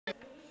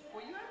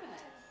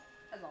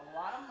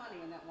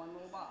want one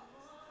little box.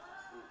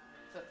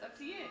 So it's up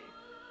to you.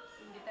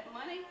 You can get that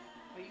money,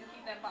 or you can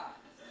keep that box.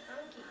 I'm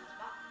gonna keep this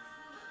box.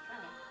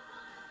 Okay.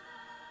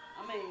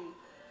 I mean,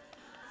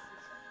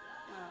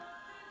 well,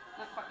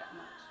 not quite that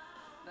much.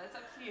 But it's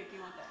up to you if you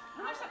want that.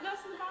 Oh, there's something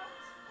else in the box.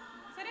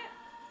 Is that it?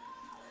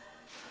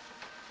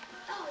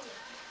 Oh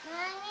yeah.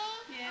 Mommy?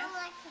 Yeah. I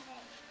like it.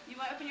 You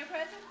want to open your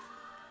presents?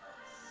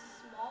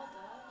 Small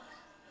dogs.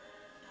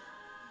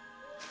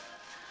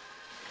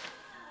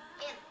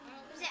 And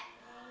who's that?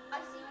 I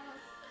see.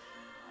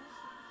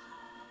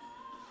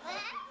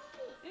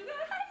 You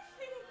got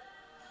icy.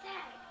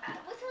 Dad,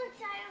 which one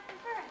should I open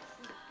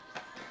first?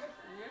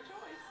 Your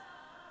choice.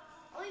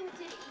 I'll leave it to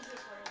the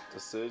easiest one.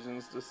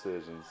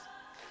 Decisions.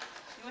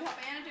 You want to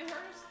help Anna do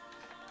hers?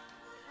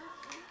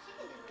 She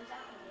can do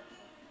without me.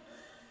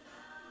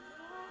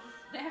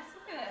 Yes,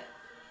 look at that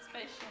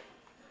spaceship.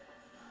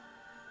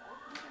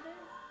 Look at that.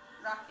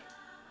 Rocket.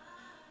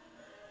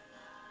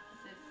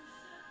 What's this?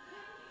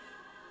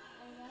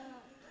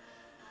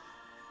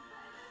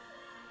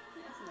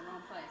 That's in the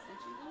wrong place,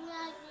 didn't you?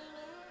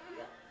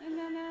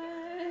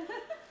 No.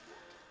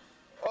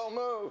 Oh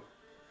no!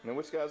 Now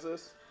which guy's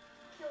this?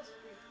 Kill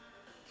spree.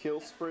 Kill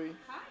Spree?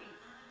 Hi.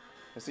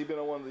 Has he been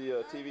on one of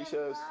the TV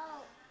shows?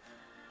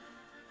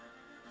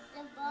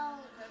 The boat.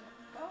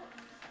 Oh,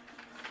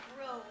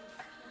 Rose.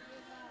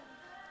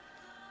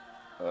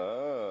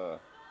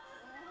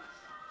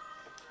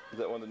 Is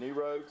that one of the new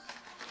rogues?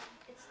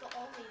 It's the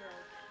only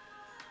road.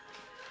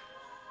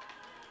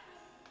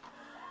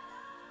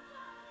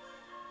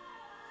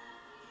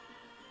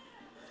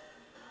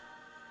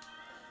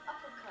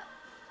 Uppercut.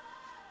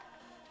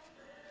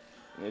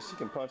 Yeah, she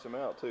can punch him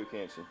out too,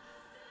 can't she?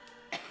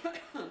 I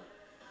have one.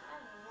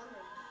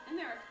 isn't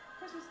there a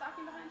Christmas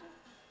stocking behind you?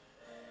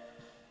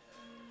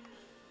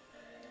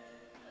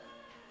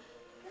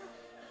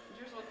 Is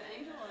yours with the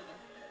angel or the?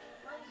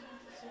 Mine's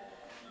with the silver.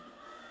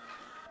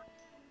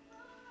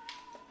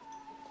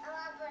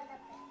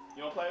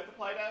 You want to play with the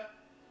Play-Doh?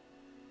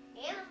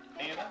 Anna.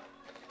 Anna?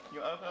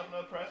 You want to open up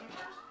another present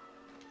first?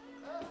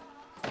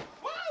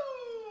 Woo!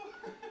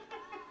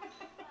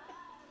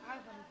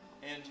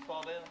 And did you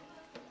fall down?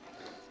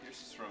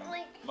 Here's is from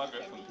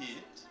Margaret from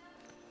Pete.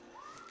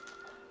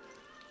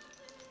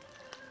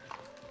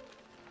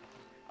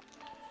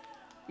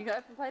 You got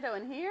open Play-Doh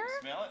in here?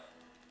 Smell it?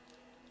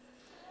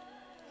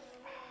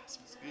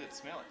 Smells good.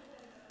 Smell it.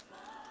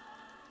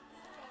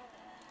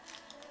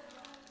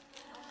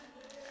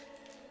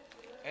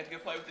 I had to go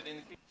play with it in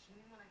the kitchen.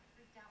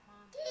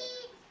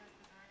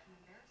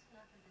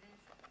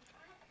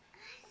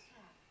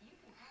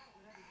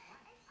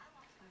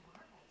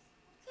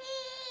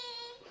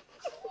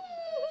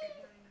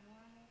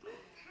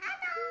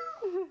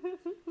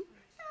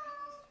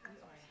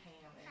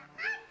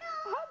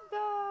 Hot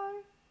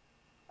dog.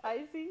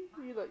 Icy,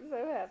 you look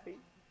so happy.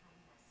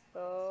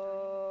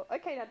 Oh,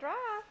 okay, now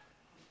drive.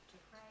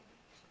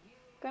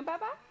 Going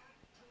bye-bye?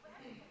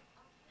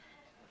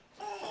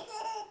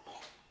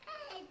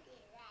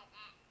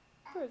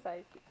 Where's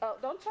Icy? Oh,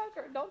 don't choke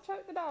her. Don't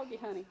choke the doggy,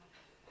 honey.